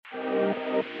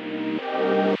Hello,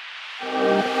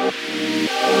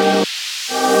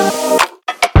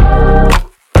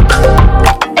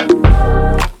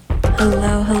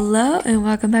 and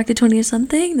welcome back to 20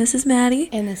 something. This is Maddie.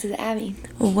 And this is Abby.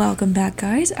 Welcome back,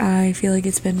 guys. I feel like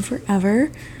it's been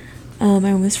forever. I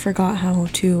almost forgot how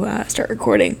to start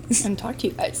recording. And talk to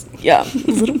you guys. Yeah,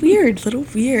 a little weird. So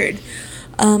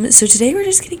today we're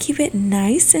just going to keep it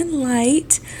nice and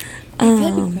light. I feel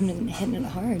like we've been hitting it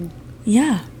hard.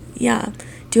 Yeah.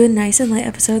 Do a nice and light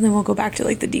episode, and then we'll go back to,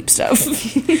 like, the deep stuff.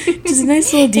 Just a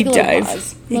nice little deep dive.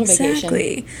 Pause. Little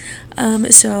Exactly.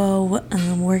 So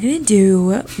we're going to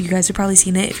do, you guys have probably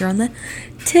seen it if you're on the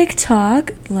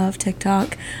TikTok. Love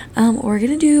TikTok. We're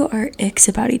going to do our icks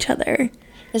about each other.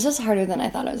 This was harder than I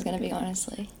thought it was going to be,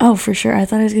 honestly. Oh, for sure. I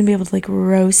thought I was going to be able to, like,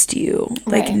 roast you.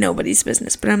 Like, Right. Nobody's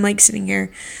business. But I'm, like, sitting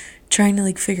here trying to,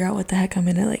 like, figure out what the heck I'm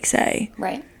going to, like, say.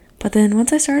 Right. But then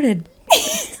once I started,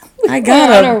 I We're got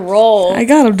on a him. roll. I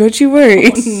got him. Don't you worry.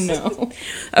 Oh, no.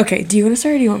 Okay, do you want to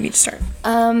start or do you want me to start?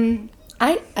 I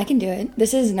can do it.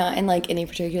 This is not in, like, any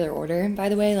particular order, by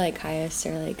the way, like, highest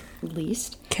or, like,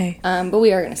 least. Okay. But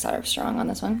we are going to start off strong on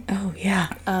this one. Oh, yeah.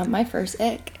 My first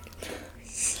ick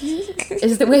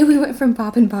is the way we went from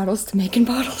popping bottles to making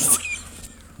bottles.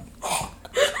 Oh,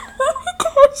 my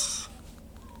gosh.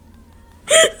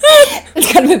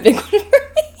 It's kind of a big one for me.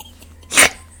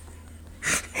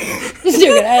 Just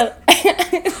joking.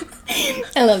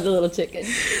 I love the little chicken.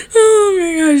 Oh,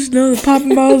 my gosh. No, the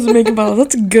popping bottles and making bottles.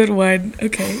 That's a good one.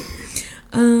 Okay.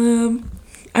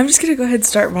 I'm just going to go ahead and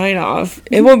start mine off.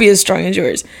 It won't be as strong as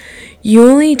yours. You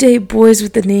only date boys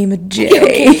with the name of J.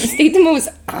 Okay, state the most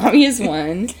obvious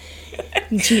one.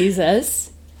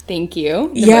 Jesus. Thank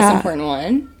you. The most important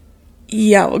one.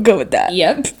 Yeah, we'll go with that.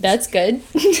 Yep, that's good.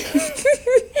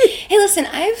 Hey, listen,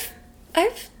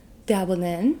 I've dabbled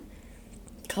in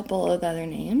a couple of other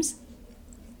names.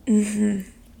 Mm-hmm.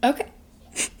 Okay.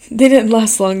 They didn't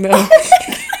last long, though.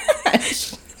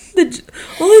 Gosh.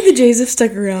 Only the J's have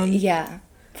stuck around. Yeah.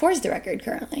 4 is the record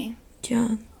currently.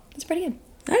 Yeah. That's pretty good.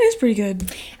 That is pretty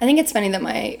good. I think it's funny that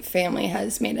my family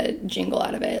has made a jingle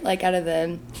out of it, like out of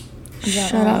the...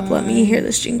 Shut up. Let me hear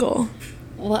this jingle.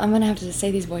 Well, I'm going to have to say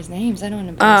these boys' names. I don't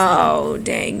want to Oh,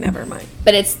 dang. Never mind.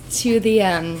 But it's to the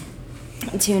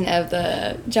tune of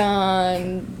the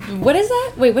John... What is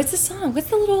that? Wait, what's the song?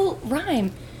 What's the little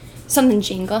rhyme? Something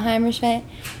Jingleheimer Schmidt.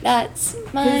 That's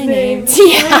my name.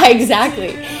 Yeah,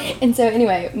 exactly. And so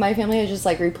anyway, my family has just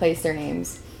like replaced their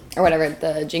names or whatever,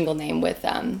 the jingle name with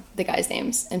the guys'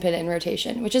 names and put it in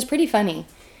rotation, which is pretty funny.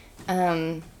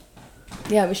 Yeah,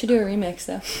 we should do a remix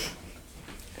though.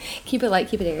 Keep it light,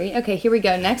 keep it airy. Okay, here we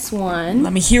go. Next one.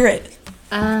 Let me hear it.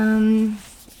 My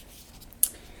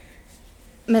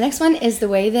next one is the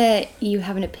way that you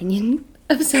have an opinion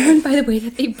of someone by the way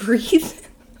that they breathe.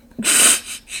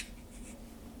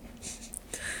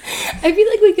 I feel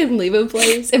like we could leave a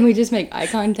place and we just make eye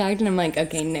contact and I'm like,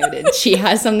 okay, noted. She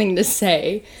has something to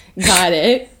say. Got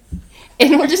it.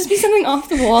 And it'll just be something off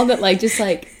the wall that like just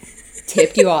like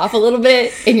tipped you off a little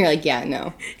bit and you're like, yeah,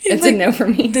 no. That's like, a no for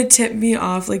me. The tip me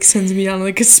off like sends me down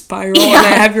like a spiral and I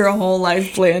have your whole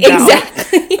life planned out.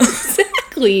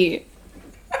 Exactly.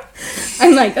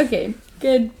 I'm like, okay,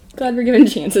 good. Glad we're giving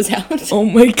chances out. Oh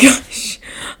my gosh.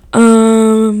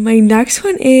 My next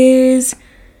one is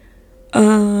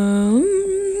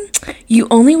you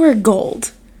only wear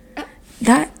gold.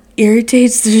 That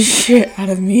irritates the shit out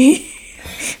of me.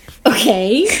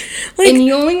 Okay. Like, and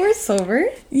you only wear silver?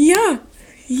 Yeah.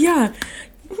 You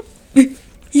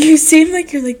seem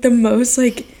like you're like the most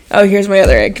like... Oh, here's my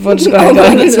other ick. We'll just go ahead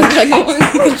on this one.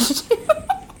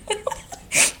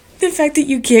 The fact that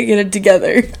you can't get it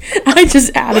together. I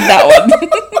just added that one.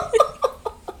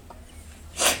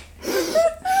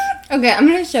 Okay, I'm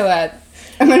going to show up.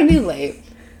 I'm going to be late.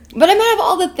 But I might have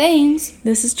all the things.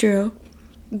 This is true.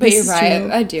 But you're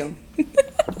right. I do.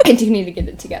 I do need to get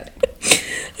it together.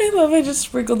 I love I just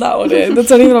sprinkled that one in. That's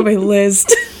not even on my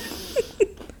list.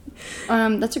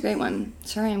 That's a great one.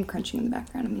 Sorry, I'm crunching in the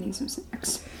background. I'm eating some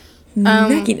snacks.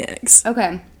 Necky necks.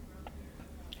 Okay.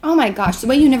 Oh my gosh, the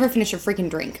way you never finish your freaking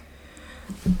drink.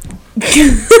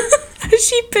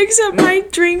 She picks up my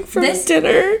drink from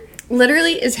dinner.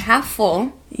 Literally is half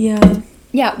full. Yeah.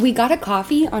 Yeah, we got a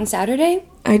coffee on Saturday.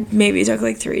 I maybe took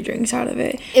like 3 drinks out of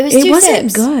it. It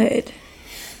wasn't good.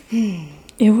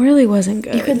 It really wasn't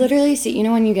good. You could literally see, you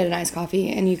know when you get an iced coffee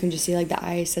and you can just see like the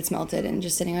ice that's melted and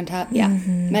just sitting on top? Yeah.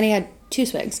 Mm-hmm. Maddie had 2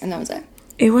 swigs and that was it.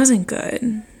 It wasn't good.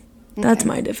 Okay. That's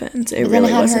my defense. It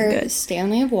really wasn't good.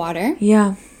 Stanley of water.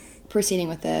 Yeah. Proceeding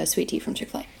with the sweet tea from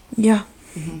Chick-fil-A. Yeah.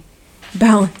 Mm-hmm.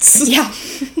 Balance. Yeah.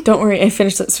 Don't worry, I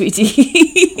finished that sweet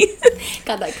tea.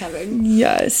 Got that covered.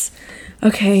 Yes.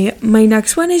 Okay, my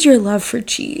next one is your love for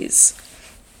cheese.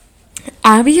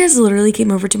 Abby has literally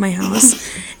came over to my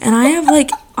house, and I have,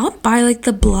 like, I'll buy, like,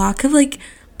 the block of, like,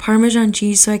 Parmesan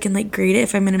cheese so I can, like, grate it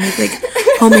if I'm gonna make, like,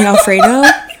 homemade Alfredo.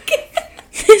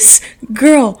 This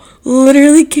girl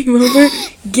literally came over,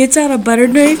 gets out a butter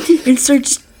knife, and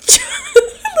starts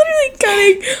literally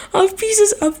cutting off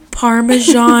pieces of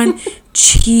Parmesan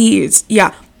cheese.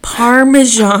 Yeah,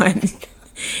 Parmesan.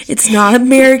 It's not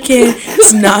American.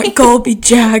 It's not Colby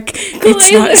Jack.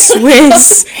 It's not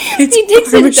Swiss. It's he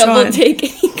takes Parmesan. a double take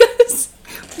and he goes,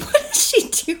 "What is she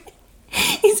doing?"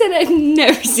 He said, "I've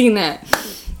never seen that."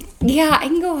 Yeah, I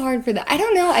can go hard for that. I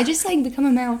don't know. I just like become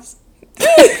a mouse.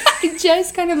 I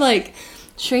just kind of like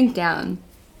shrink down.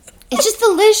 It's just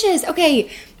delicious. Okay,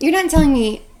 you're not telling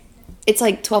me it's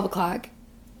like 12 o'clock,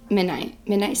 midnight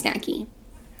snacky.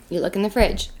 You look in the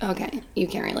fridge. Okay, you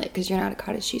can't relate because you're not a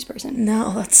cottage cheese person.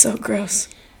 No, that's so gross.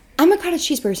 I'm a cottage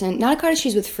cheese person, not a cottage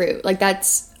cheese with fruit. Like,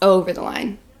 that's over the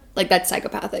line. Like, that's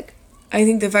psychopathic. I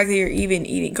think the fact that you're even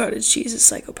eating cottage cheese is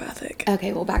psychopathic.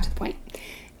 Okay, well, back to the point.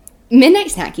 Midnight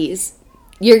snackies,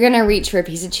 you're going to reach for a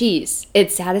piece of cheese.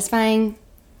 It's satisfying.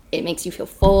 It makes you feel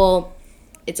full.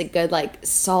 It's a good, like,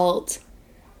 salt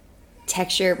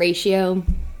texture ratio.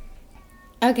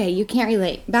 Okay, you can't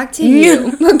relate. Back to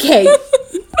you. Okay.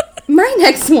 My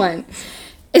next one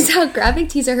is how graphic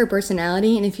tees are her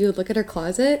personality, and if you would look at her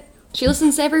closet, she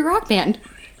listens to every rock band.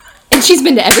 And she's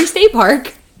been to every state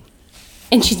park.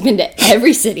 And she's been to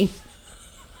every city.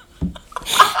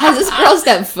 Has this girl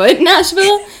stepped foot in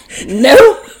Nashville?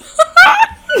 Nope.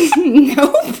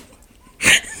 Nope.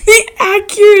 The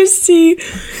accuracy.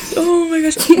 Oh my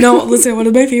gosh. No, listen, one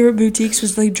of my favorite boutiques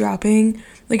was like dropping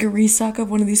like a restock of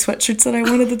one of these sweatshirts that I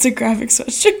wanted that's a graphic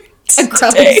sweatshirt. A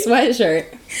graphic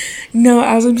sweatshirt. No,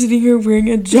 as I'm sitting here wearing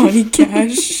a Johnny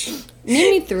Cash.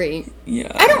 Name me 3.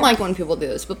 Yeah. I don't like when people do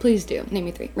this, but please do. Name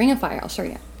me 3. Ring of Fire, I'll show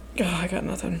you. Oh, I got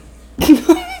nothing.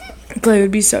 Clay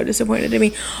would be so disappointed in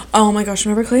me. Oh my gosh,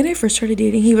 whenever Clay and I first started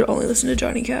dating, he would only listen to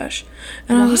Johnny Cash.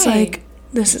 And Why? I was like,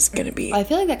 this is gonna be... I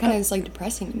feel like that kind of is like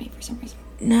depressing to me for some reason.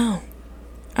 No.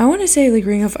 I want to say like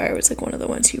Ring of Fire was like one of the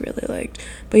ones he really liked.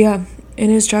 But yeah, in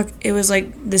his truck, it was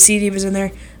like the CD was in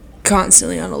there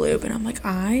constantly on a loop. And I'm like,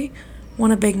 I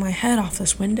want to bang my head off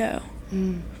this window.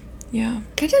 Yeah.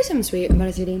 Can I tell you something sweet about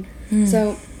a CD?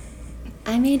 So,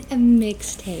 I made a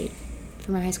mixtape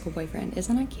for my high school boyfriend.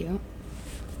 Isn't that cute?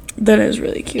 That is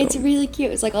really cute. It's really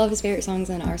cute. It's like all of his favorite songs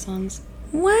and our songs.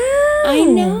 Wow. I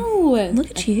know.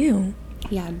 Look at you.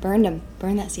 Yeah, I burned him.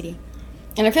 Burned that CD.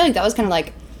 And I feel like that was kind of like,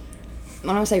 I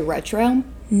don't want to say retro.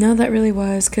 No, that really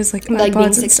was. Because like Like being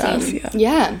iPods 16. and stuff.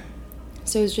 Yeah.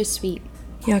 So it was just sweet.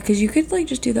 Yeah, because you could like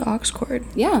just do the aux cord.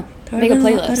 Yeah. That Make a would've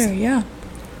been lot playlist. better, yeah.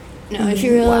 No, if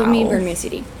you really love me, burn me a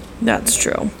CD. That's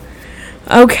true.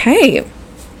 Okay.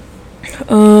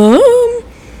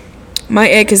 My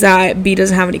ick is that B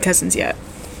doesn't have any cousins yet.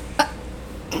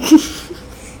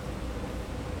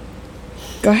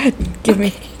 Go ahead. Give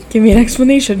me an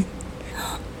explanation.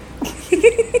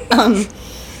 I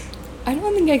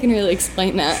don't think I can really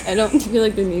explain that. I don't feel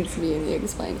like there needs to be any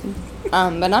explaining.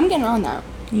 But I'm getting on that.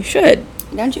 You should.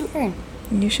 Don't you worry.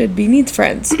 You should. B needs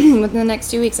friends. Within the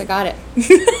next 2 weeks, I got it.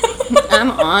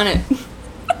 I'm on it.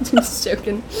 Just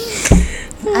joking.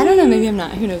 I don't know. Maybe I'm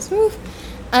not. Who knows? Woo.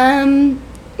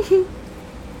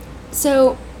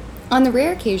 So, on the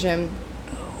rare occasion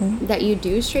that you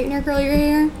do straighten or curl your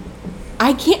hair,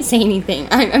 I can't say anything.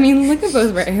 I mean, look at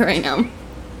both right here right now.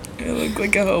 I look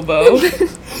like a hobo.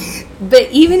 But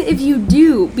even if you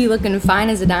do be looking fine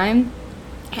as a dime,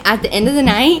 at the end of the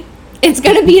night, it's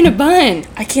gonna be in a bun.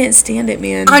 I can't stand it,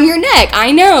 man. On your neck,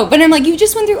 I know. But I'm like, you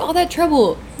just went through all that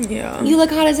trouble. Yeah. You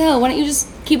look hot as hell. Why don't you just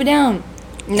keep it down?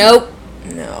 Nope.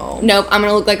 No. Nope. I'm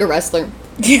gonna look like a wrestler.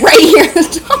 Right here at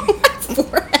the top of my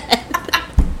forehead.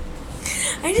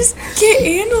 I just can't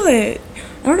handle it.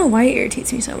 I don't know why it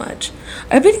irritates me so much.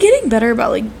 I've been getting better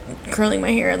about, like, curling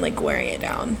my hair and, like, wearing it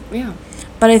down. Yeah.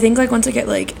 But I think, like, once I get,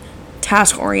 like,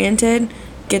 task-oriented,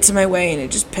 gets in my way and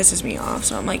it just pisses me off.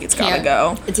 So I'm like, it's gotta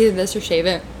go. It's either this or shave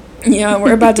it. Yeah,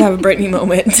 we're about to have a Britney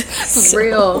moment. For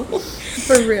real.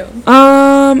 For real.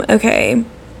 Okay.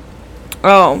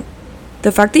 Oh,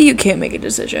 the fact that you can't make a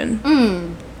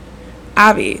decision.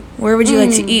 Abby, where would you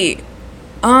like to eat?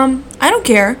 I don't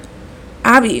care.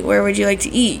 Abby, where would you like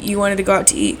to eat? You wanted to go out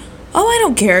to eat. Oh, I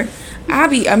don't care.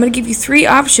 Abby, I'm going to give you 3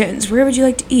 options. Where would you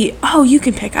like to eat? Oh, you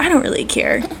can pick. I don't really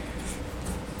care.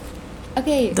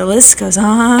 Okay. The list goes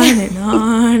on and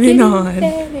on and on.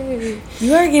 Better.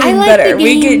 You are getting better.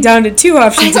 We get down to 2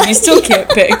 options and you still can't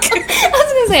pick. I was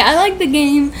going to say, I like the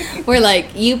game where,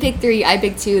 like, you pick 3, I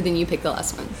pick 2, then you pick the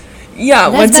last one. Yeah,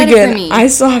 That's once better for again, me. I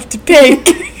still have to pick.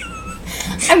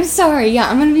 I'm sorry. Yeah,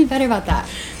 I'm gonna be better about that.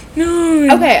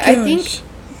 No. Okay, gosh. I think.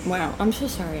 Wow, I'm so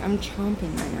sorry. I'm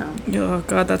chomping right now. Oh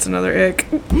God, that's another ick.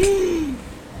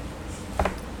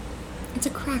 It's a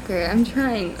cracker. I'm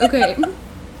trying. Okay.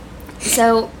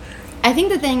 So, I think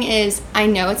the thing is, I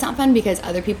know it's not fun because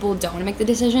other people don't want to make the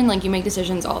decision. Like, you make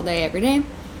decisions all day, every day.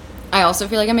 I also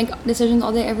feel like I make decisions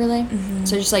all day, every day. Mm-hmm.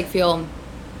 So I just, like, feel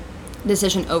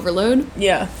decision overload.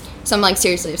 Yeah. So I'm like,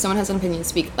 seriously, if someone has an opinion,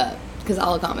 speak up. Because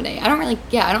I'll accommodate. I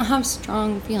don't have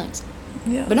strong feelings.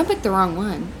 Yeah. But don't pick the wrong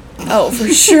one. Oh, for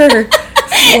sure.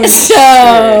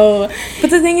 But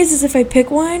the thing is if I pick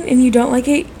one and you don't like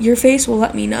it, your face will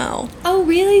let me know. Oh,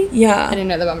 really? Yeah. I didn't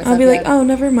know that about myself. I'll be like, oh,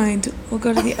 never mind. We'll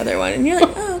go to the other one. And you're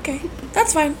like, oh, okay.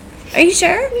 That's fine. Are you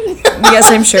sure? Yes,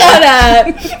 I'm sure. Shut up.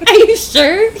 Are you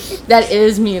sure? That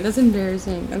is me. That's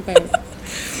embarrassing. Okay.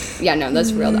 Yeah, no,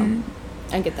 that's real, though.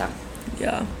 I get that.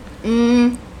 Yeah.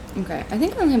 Okay. I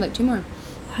think I only have, like, 2 more.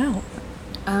 Wow.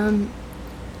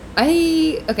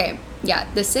 Okay. Yeah,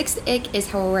 the 6th ick is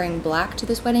how we're wearing black to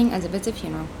this wedding as if it's a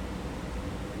funeral.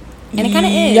 And it kind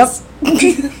of is. Yep.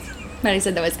 Maddie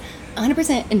said that was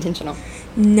 100% intentional.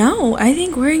 No, I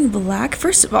think wearing black,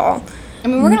 first of all. I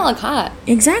mean, we're going to look hot.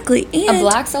 Exactly. And a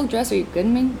black silk dress, are you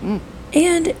kidding me?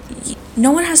 And no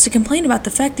one has to complain about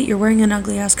the fact that you're wearing an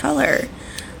ugly-ass color.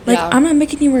 Like, yeah. I'm not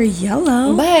making you wear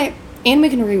yellow. And we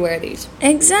can rewear these.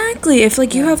 Exactly. If,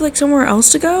 like, you have, like, somewhere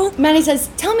else to go. Maddie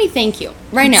says, tell me thank you.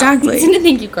 Right now. Exactly. Send a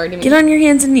thank you card to me. Get on your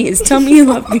hands and knees. Tell me you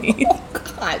love me. Oh,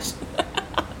 gosh.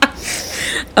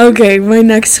 Okay, my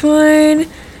next one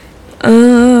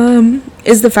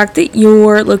is the fact that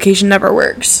your location never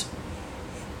works.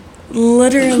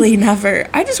 Literally never.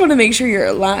 I just want to make sure you're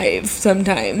alive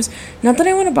sometimes. Not that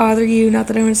I want to bother you. Not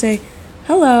that I want to say,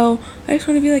 hello. I just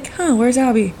want to be like, where's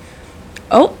Abby?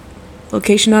 Oh.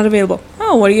 Location not available.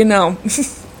 Oh, what do you know?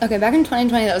 Okay, back in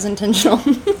 2020, that was intentional.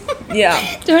 Yeah.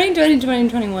 2020,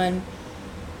 2021.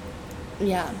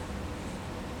 Yeah.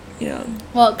 Yeah.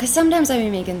 Well, because sometimes I be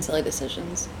making silly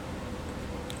decisions.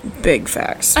 Big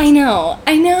facts. I know.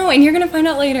 And you're going to find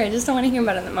out later. I just don't want to hear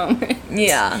about it in the moment.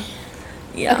 Yeah.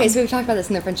 Yeah. Okay, so we've talked about this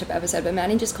in the friendship episode, but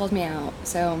Maddie just called me out,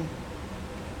 so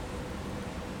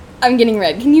I'm getting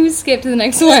red. Can you skip to the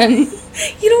next one?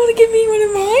 You don't want to give me one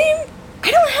of mine? I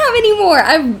don't have any more.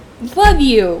 I love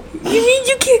you. You mean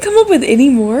you can't come up with any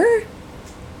more?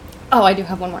 Oh, I do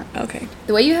have one more. Okay.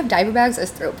 The way you have diaper bags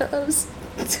as throat pillows.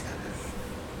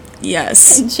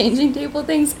 Yes. And changing table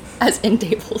things as end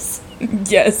tables.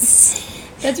 Yes.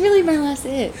 That's really my last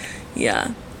ick.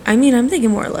 Yeah. I mean, I'm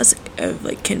thinking more or less of,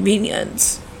 like,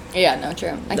 convenience. Yeah, no,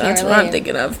 true. That's what I'm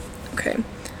thinking of. Okay.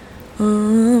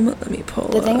 Let me pull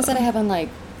the things that I have on, like...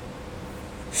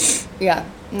 Yeah.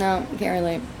 No, can't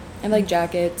relate. I have, like,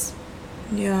 jackets.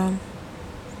 Yeah.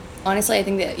 Honestly, I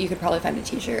think that you could probably find a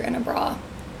t-shirt and a bra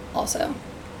also.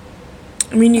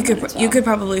 I mean, you could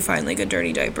probably find, like, a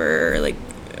dirty diaper or, like,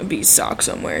 a beach sock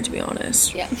somewhere, to be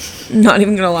honest. Yeah. Not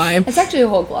even gonna lie. It's actually a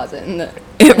whole closet in the...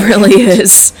 It really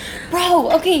is.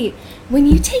 Bro, okay. When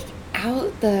you take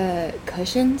out the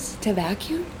cushions to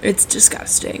vacuum... It's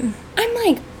disgusting. I'm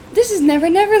like... This is Never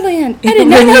Neverland. I didn't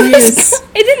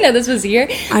know this was here.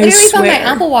 I literally found my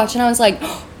Apple Watch and I was like,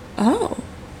 oh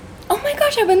my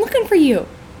gosh, I've been looking for you.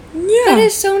 Yeah. That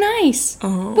is so nice.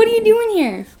 Oh. What are you doing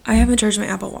here? I haven't charged my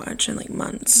Apple Watch in, like,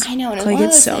 months. I know. And I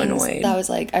get so annoyed. That was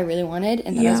like, I really wanted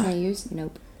and then I was going to use.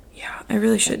 Nope. Yeah, I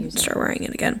really should start wearing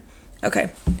it again.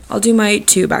 Okay. I'll do my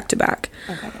 2 back to back.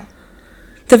 Okay.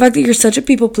 The fact that you're such a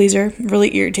people pleaser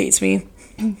really irritates me.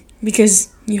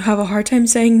 Because you have a hard time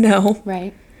saying no.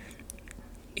 Right.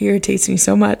 Irritates me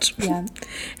so much. Yeah. And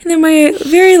then my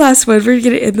very last one, we're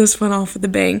going to end this one off with a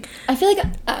bang. I feel like,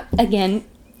 again,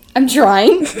 I'm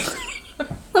trying.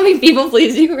 Let me people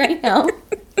please you right now.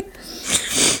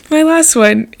 My last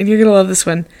one, and you're going to love this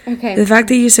one. Okay. The fact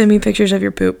that you send me pictures of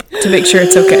your poop to make sure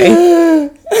it's okay.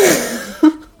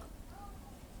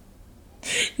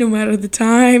 No matter the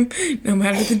time, no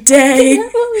matter the day,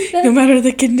 no matter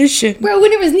the condition. Bro,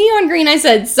 when it was neon green, I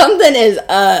said, something is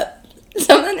up.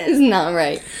 Something is not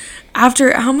right.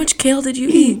 After, how much kale did you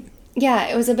eat? Yeah,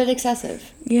 it was a bit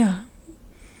excessive. Yeah.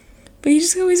 But you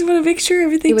just always want to make sure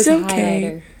everything's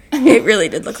okay. It really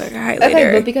did look like a highlighter.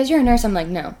 Okay, but because you're a nurse, I'm like,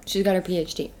 no. She's got her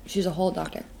PhD. She's a whole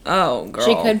doctor. Oh, girl.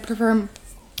 She could perform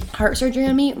heart surgery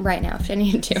on me right now if she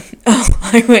needed to. Oh,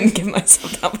 I wouldn't give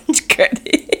myself that much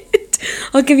credit.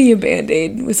 I'll give you a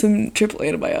Band-Aid with some triple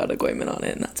antibiotic ointment on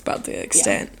it, and that's about the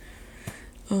extent. Yeah.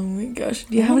 Oh my gosh.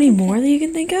 Do you have any more that you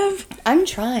can think of? I'm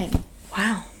trying.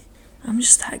 Wow. I'm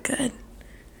just that good.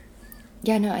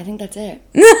 Yeah, no, I think that's it.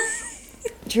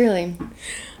 Truly.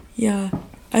 Yeah.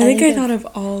 I think I thought of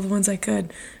all the ones I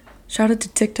could. Shout out to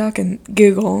TikTok and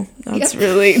Google. That's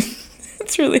really,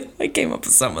 I came up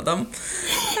with some of them.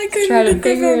 I couldn't try to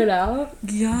figure it out.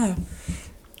 Yeah.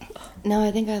 No,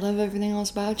 I think I love everything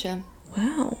else about you.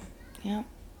 Wow. Yeah.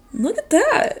 Look at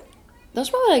that. That was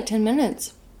probably like 10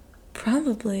 minutes.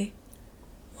 Probably.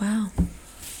 Wow.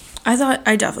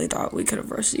 I definitely thought we could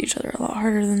have roasted each other a lot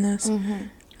harder than this. Mm-hmm.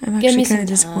 I'm actually kind of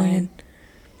disappointed.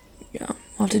 Yeah.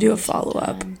 We'll have to do a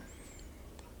follow-up.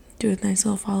 Do a nice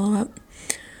little follow-up.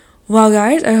 Well,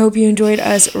 guys, I hope you enjoyed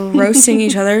us roasting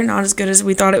each other. Not as good as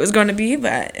we thought it was going to be,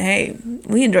 but hey,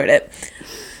 we enjoyed it.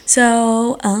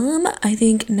 So, I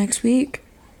think next week,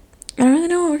 I don't really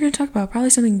know what we're going to talk about. Probably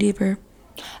something deeper.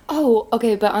 Oh,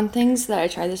 okay, but on things that I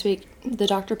tried this week, the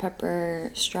Dr.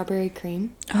 Pepper strawberry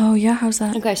cream. Oh, yeah, how's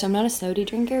that? Okay, so I'm not a soda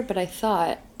drinker, but I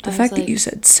thought... The fact that you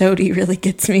said sody really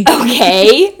gets me.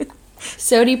 Okay.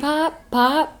 Sody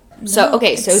pop. So,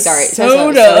 okay, so sorry.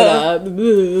 Soda.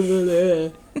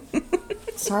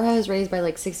 Sorry I was raised by,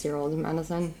 like, 6-year-olds in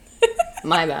Madison.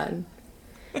 My bad.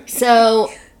 So,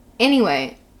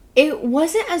 anyway, it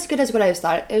wasn't as good as what I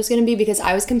thought it was going to be because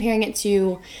I was comparing it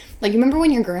to, like, you remember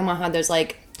when your grandma had those,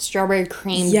 like, strawberry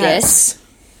cream discs?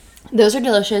 Those are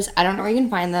delicious. I don't know where you can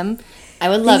find them. I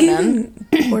would love them.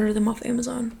 Order them off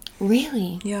Amazon.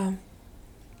 Really? Yeah.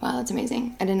 Wow, that's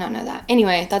amazing. I did not know that.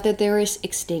 Anyway, I thought that they were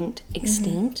extinct.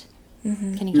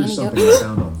 Mm-hmm. Can Here's you something go? I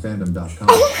found on fandom.com.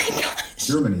 Oh my gosh.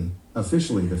 Germany,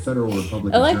 officially the Federal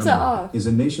Republic of Alexa Germany, off. is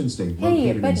a nation-state Hey,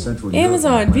 located buddy. in Central Europe.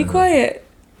 Amazon, and be Canada. quiet.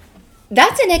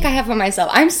 That's an ick I have for myself.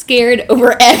 I'm scared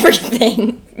over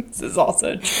everything. This is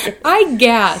also true. I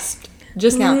gasped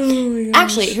just now. Oh my gosh.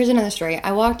 Actually, here's another story.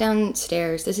 I walked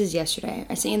downstairs. This is yesterday.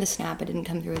 I sent you the snap. It didn't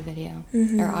come through with video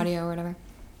or audio or whatever.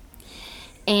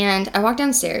 And I walked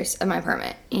downstairs of my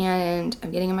apartment, and I'm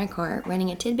getting in my car,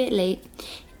 running a tidbit late,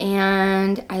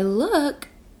 and I look,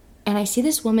 and I see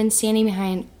this woman standing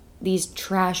behind these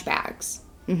trash bags.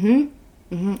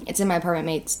 It's in my apartment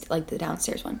mate's, like, the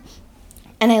downstairs one.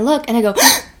 And I look, and I go,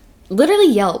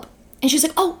 literally yelp. And she's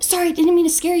like, oh, sorry, didn't mean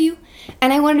to scare you.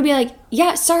 And I wanted to be like,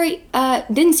 yeah, sorry,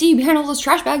 didn't see you behind all those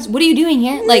trash bags. What are you doing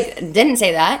here? Like, didn't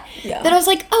say that. Yeah. Then I was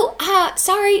like, oh,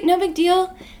 sorry, no big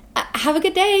deal. Have a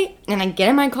good day. And I get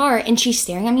in my car, and she's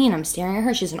staring at me, and I'm staring at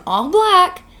her. She's in all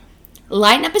black,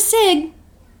 lighting up a cig.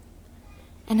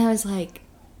 And I was like,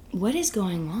 what is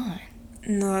going on?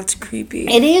 No, that's creepy.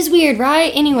 It is weird,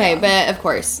 right? Anyway, but of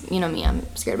course, you know me, I'm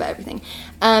scared about everything.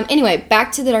 Anyway,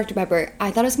 back to the Dr. Pepper.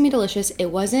 I thought it was going to be delicious. It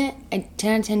wasn't. A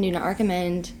 10 out of 10 do not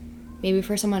recommend. Maybe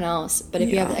for someone else. But if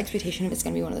you have the expectation of it's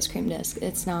going to be one of those cream discs,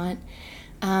 it's not.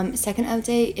 Second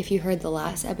update, if you heard the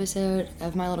last episode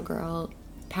of my little girl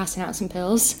passing out some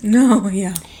pills. No,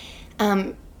 yeah.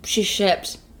 She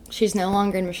shipped. She's no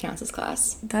longer in Miss Schnauz's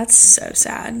class. That's so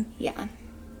sad. Yeah.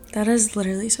 That is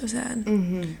literally so sad.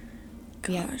 Mm-hmm.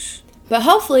 Gosh. Yeah. But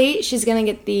hopefully she's going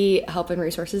to get the help and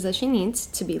resources that she needs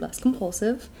to be less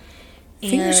compulsive.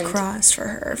 Fingers crossed for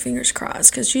her. Fingers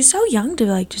crossed. Because she's so young to,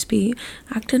 like, just be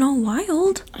acting all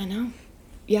wild. I know.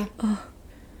 Yeah. Oh.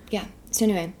 Yeah. So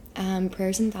anyway,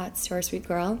 prayers and thoughts to our sweet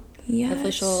girl. Yes.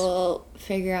 Hopefully she'll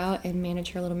figure out and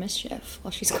manage her little mischief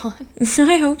while she's gone.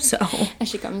 I hope so. As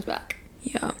she comes back.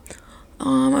 Yeah.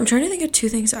 I'm trying to think of 2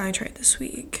 things I tried this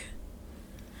week.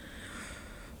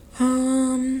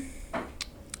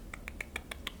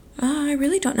 I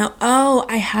really don't know. Oh,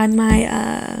 I had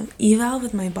my eval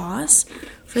with my boss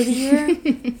for the year.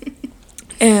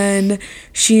 And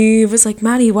she was like,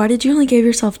 Maddie, why did you only give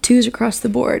yourself 2s across the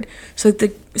board? So like,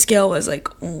 the scale was like,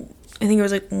 I think it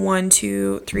was like 1,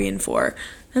 2, 3, and 4.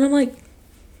 And I'm like,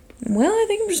 well, I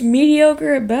think I'm just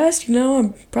mediocre at best. You know,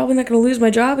 I'm probably not going to lose my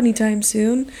job anytime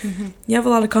soon. Mm-hmm. You have a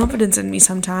lot of confidence in me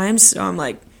sometimes. So I'm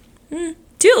like, 2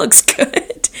 looks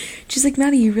good. She's like,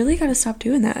 Maddie, you really got to stop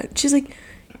doing that. She's like,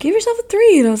 give yourself a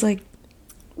 3. And I was like,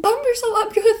 bump yourself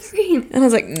up to a 3. And I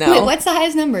was like, no. Wait, what's the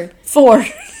highest number? 4.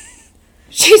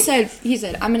 He said,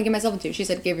 I'm going to give myself a 2. She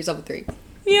said, give yourself a 3.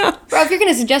 Yeah. Bro, if you're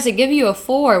going to suggest it, give you a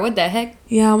 4. What the heck?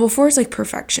 Yeah, well, 4 is like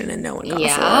perfection, and no one got a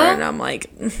 4. And I'm like,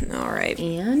 all right.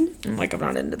 And? I'm like, I'm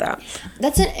not into that.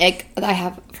 That's an ick that I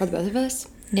have for the both of us.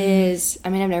 Is, I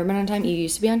mean, I've never been on time. You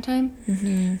used to be on time.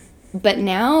 Mm-hmm. But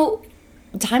now,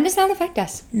 time does not affect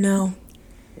us. No.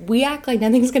 We act like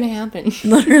nothing's going to happen.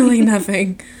 Literally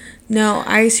nothing. No,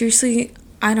 I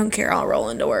don't care. I'll roll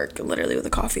into work literally with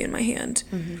a coffee in my hand.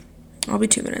 Mm-hmm. I'll be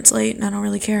 2 minutes late, and I don't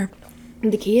really care.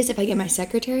 The key is if I get my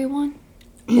secretary one.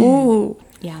 Ooh.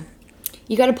 Yeah.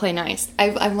 You got to play nice.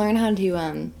 I've learned how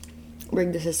to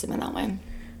rig the system in that way.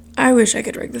 I wish I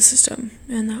could rig the system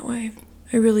in that way.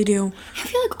 I really do. I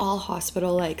feel like all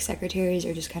hospital, like, secretaries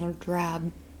are just kind of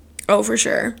drab. Oh, for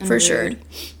sure. For sure.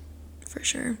 for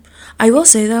sure. I will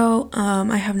say though,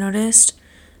 I have noticed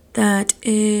that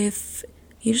if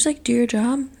you just like do your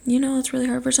job, it's really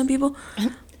hard for some people.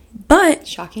 But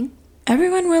Shocking.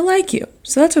 everyone will like you.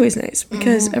 So that's always nice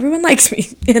because everyone likes me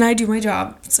and I do my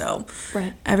job. So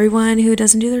Right. everyone who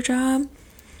doesn't do their job,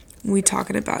 we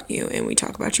talking about you and we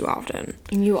talk about you often.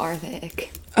 And you are the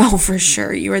ick. Oh, for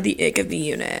sure. You are the ick of the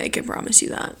unit. I can promise you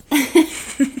that.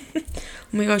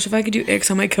 Oh my gosh, if I could do icks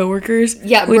on my coworkers,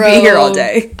 Yeah, we'd bro. be here all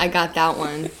day. I got that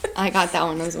one. I got that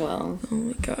one as well. Oh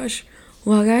my gosh.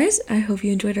 Well, guys, I hope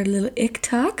you enjoyed our little ick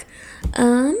talk.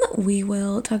 We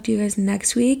will talk to you guys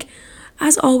next week.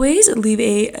 As always, leave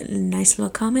a nice little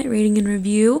comment, rating, and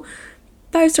review.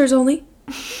 5 stars only.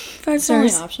 5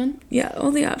 stars. Only option. Yeah,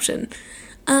 only option.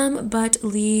 But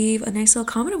leave a nice little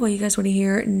comment of what you guys want to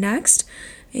hear next.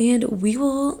 And we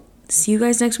will see you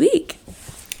guys next week.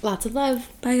 Lots of love.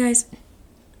 Bye, guys.